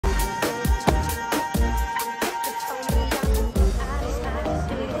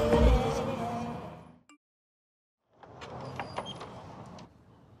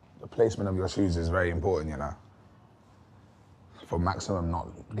placement of your shoes is very important, you know, for maximum not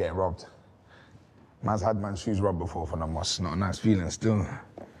getting robbed. Man's had man's shoes robbed before from the mosque. Not a nice feeling still.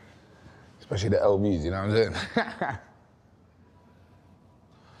 Especially the LVs, you know what I'm saying?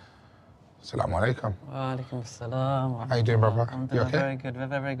 Assalamu alaikum. Wa alaikum assalam. How you doing, brother? You okay? Very good.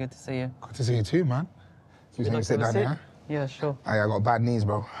 Very good to see you. Good to see you too, man. You can sit down here? Yeah, sure. I got bad knees,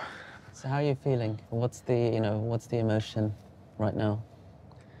 bro. So how are you feeling? What's the emotion right now?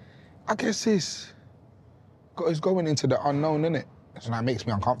 I guess it's going into the unknown, innit? So that makes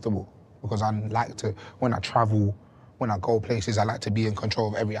me uncomfortable because I like to, when I travel, when I go places, I like to be in control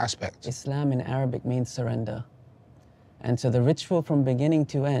of every aspect. Islam in Arabic means surrender. And so the ritual from beginning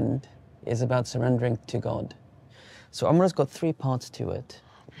to end is about surrendering to God. So Umrah's got 3 parts to it.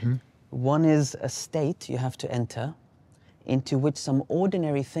 Mm-hmm. One is a state you have to enter into which some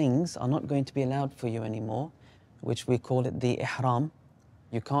ordinary things are not going to be allowed for you anymore, which we call it the ihram.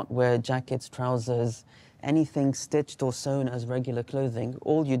 You can't wear jackets, trousers, anything stitched or sewn as regular clothing.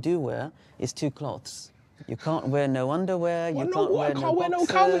 All you do wear is 2 cloths. You can't wear no underwear, you can't wear no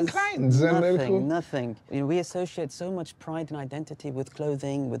Calvin Kleins. Nothing. You know, we associate so much pride and identity with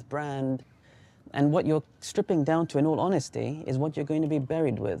clothing, with brand, and what you're stripping down to, in all honesty, is what you're going to be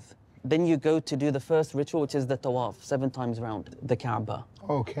buried with. Then you go to do the first ritual, which is the tawaf, 7 times around the Kaaba.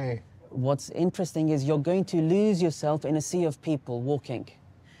 Okay. What's interesting is you're going to lose yourself in a sea of people walking.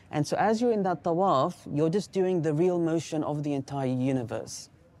 And so as you're in that tawaf, you're just doing the real motion of the entire universe,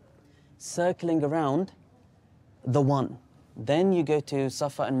 circling around the one. Then you go to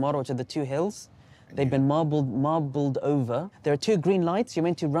Safa and Marwa, which are the 2 hills. They've been marbled over. There are 2 green lights. You're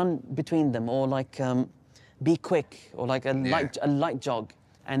meant to run between them, or like be quick, or like a light jog.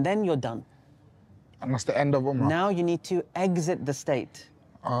 And then you're done. And that's the end of Umrah? Now you need to exit the state.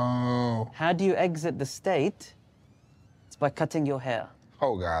 Oh. How do you exit the state? It's by cutting your hair.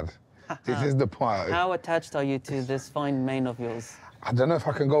 Oh, God. This is the part. How attached are you to this fine mane of yours? I don't know if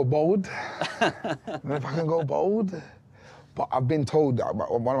I can go bold. But I've been told,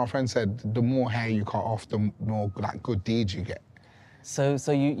 one of my friends said, the more hair you cut off, the more like good deeds you get. So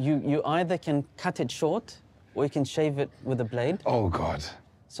you either can cut it short, or you can shave it with a blade. Oh, God.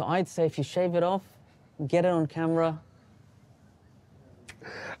 So I'd say if you shave it off, get it on camera.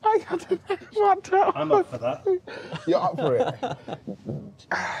 I'm up for that. You're up for it?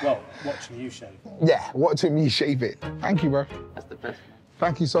 Well, watching you shave. Yeah, watching me shave it. Thank you, bro. That's the best.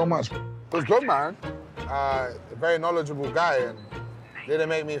 Thank you so much. It was good, man. A very knowledgeable guy, and didn't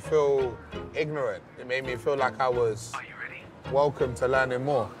make me feel ignorant. It made me feel like I was welcome to learning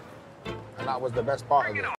more. And that was the best part of it.